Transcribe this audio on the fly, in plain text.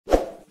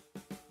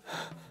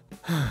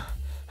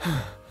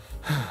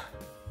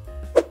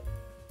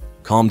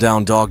Calm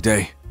down,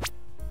 DogDay.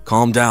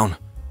 Calm down.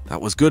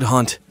 That was good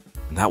hunt,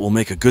 and that will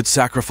make a good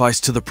sacrifice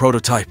to the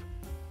prototype.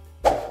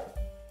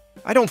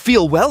 I don't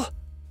feel well.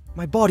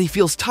 My body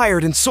feels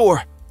tired and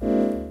sore.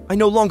 I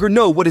no longer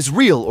know what is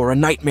real or a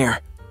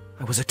nightmare.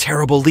 I was a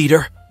terrible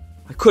leader.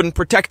 I couldn't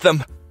protect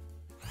them.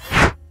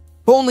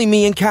 Only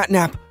me and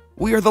CatNap.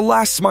 We are the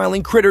last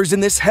smiling critters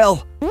in this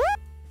hell.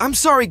 I'm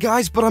sorry,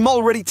 guys, but I'm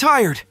already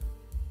tired.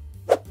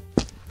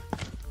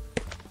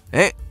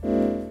 Eh?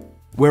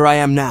 Where I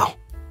am now.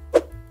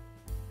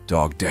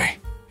 DogDay,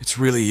 it's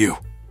really you.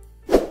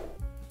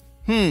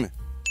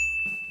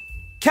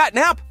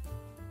 CatNap?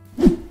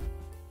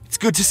 It's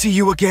good to see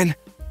you again,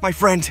 my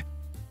friend.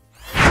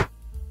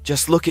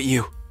 Just look at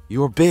you.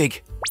 You're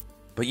big,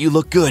 but you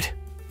look good.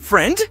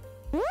 Friend?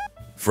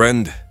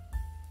 Friend.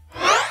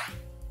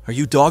 Are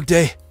you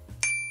DogDay?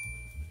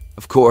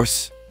 Of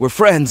course, we're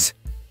friends.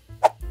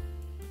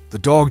 The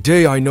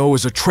DogDay I know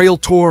is a trail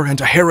tour and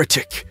a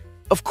heretic.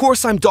 Of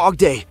course I'm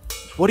DogDay.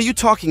 What are you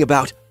talking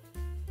about?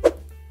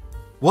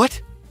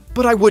 What?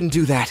 But I wouldn't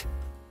do that.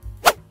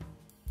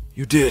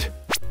 You did.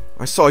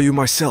 I saw you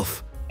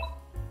myself.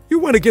 You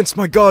went against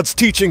my god's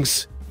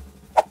teachings.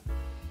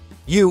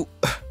 You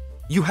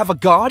have a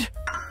god?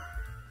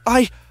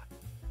 I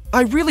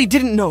really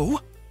didn't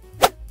know.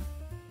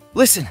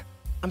 Listen,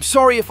 I'm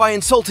sorry if I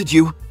insulted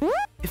you.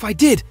 If I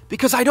did,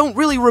 because I don't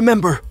really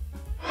remember.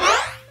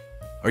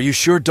 Are you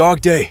sure,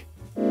 DogDay?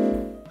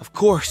 Of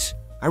course.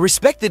 I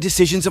respect the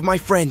decisions of my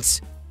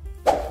friends.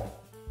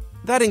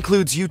 That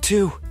includes you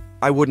too.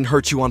 I wouldn't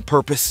hurt you on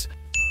purpose.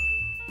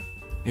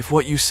 If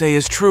what you say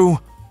is true,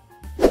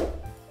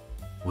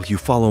 will you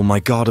follow my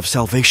god of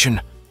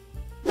salvation?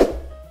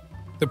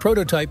 The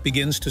prototype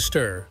begins to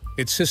stir,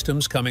 its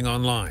systems coming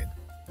online.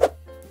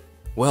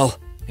 Well,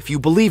 if you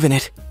believe in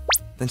it,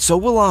 then so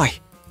will I.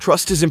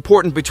 Trust is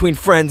important between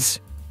friends.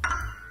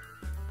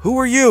 Who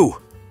are you?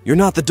 You're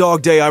not the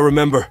DogDay I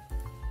remember.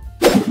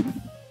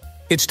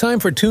 It's time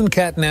for Toon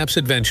CatNap's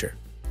adventure.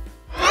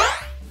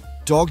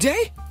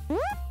 DogDay?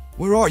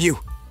 Where are you?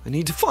 I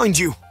need to find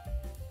you.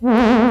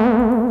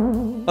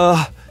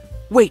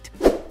 Wait.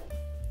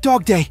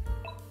 DogDay,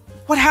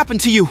 what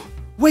happened to you?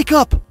 Wake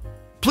up,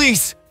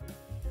 please.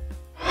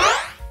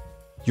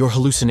 Your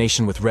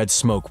hallucination with red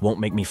smoke won't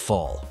make me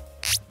fall.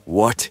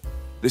 What?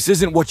 This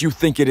isn't what you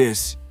think it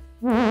is.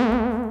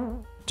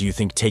 Do you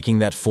think taking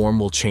that form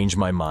will change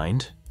my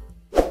mind?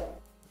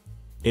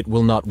 It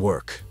will not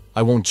work.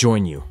 I won't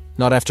join you.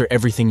 Not after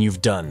everything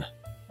you've done.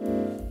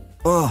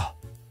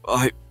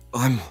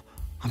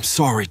 I'm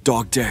sorry,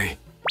 DogDay.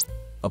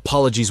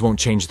 Apologies won't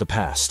change the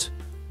past.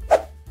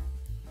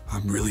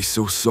 I'm really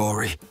so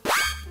sorry.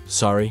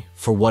 Sorry?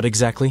 For what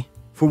exactly?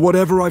 For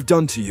whatever I've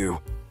done to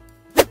you.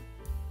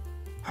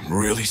 I'm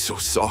really so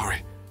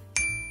sorry.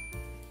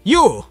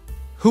 You!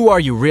 Who are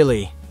you,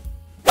 really?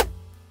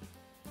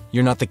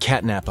 You're not the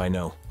CatNap I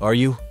know, are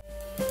you?